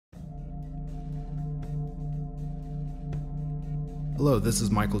Hello, this is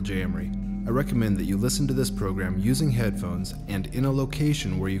Michael J. Emery. I recommend that you listen to this program using headphones and in a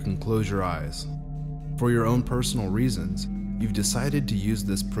location where you can close your eyes. For your own personal reasons, you've decided to use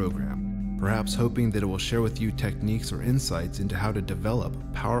this program, perhaps hoping that it will share with you techniques or insights into how to develop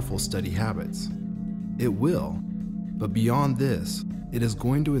powerful study habits. It will, but beyond this, it is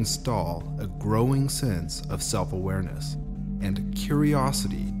going to install a growing sense of self-awareness and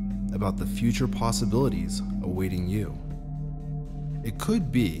curiosity about the future possibilities awaiting you. It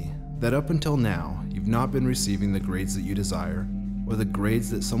could be that up until now, you've not been receiving the grades that you desire or the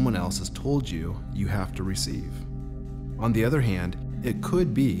grades that someone else has told you you have to receive. On the other hand, it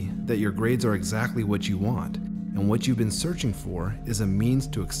could be that your grades are exactly what you want, and what you've been searching for is a means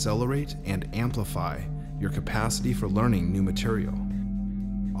to accelerate and amplify your capacity for learning new material.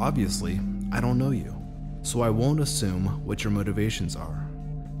 Obviously, I don't know you, so I won't assume what your motivations are.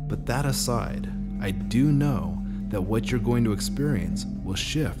 But that aside, I do know that what you're going to experience will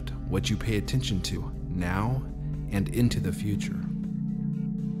shift what you pay attention to now and into the future.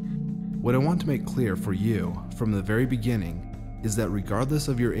 What I want to make clear for you from the very beginning is that regardless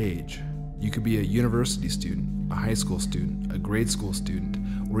of your age, you could be a university student, a high school student, a grade school student,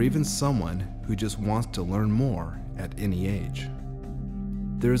 or even someone who just wants to learn more at any age.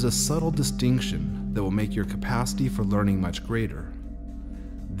 There is a subtle distinction that will make your capacity for learning much greater.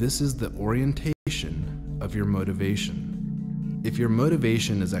 This is the orientation of your motivation. If your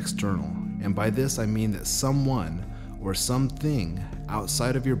motivation is external, and by this I mean that someone or something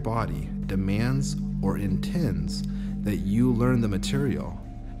outside of your body demands or intends that you learn the material,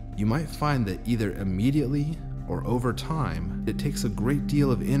 you might find that either immediately or over time, it takes a great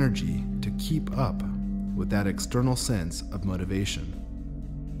deal of energy to keep up with that external sense of motivation.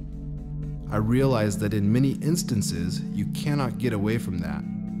 I realize that in many instances, you cannot get away from that,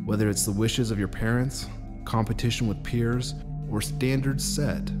 whether it's the wishes of your parents, competition with peers, or standards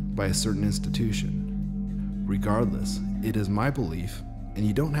set by a certain institution. Regardless, it is my belief, and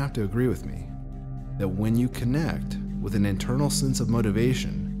you don't have to agree with me, that when you connect with an internal sense of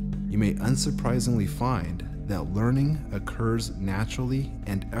motivation, you may unsurprisingly find that learning occurs naturally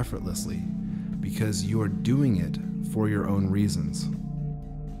and effortlessly because you are doing it for your own reasons.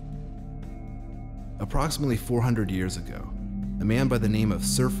 Approximately 400 years ago, a man by the name of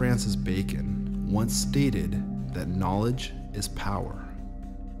Sir Francis Bacon once stated that knowledge is power.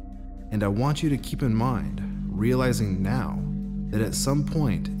 And I want you to keep in mind, realizing now, that at some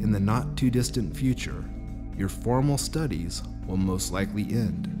point in the not too distant future, your formal studies will most likely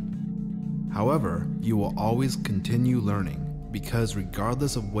end. However, you will always continue learning because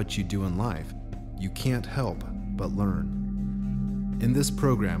regardless of what you do in life, you can't help but learn. In this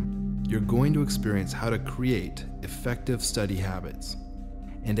program, you're going to experience how to create effective study habits.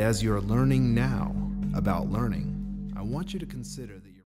 And as you're learning now about learning, I want you to consider that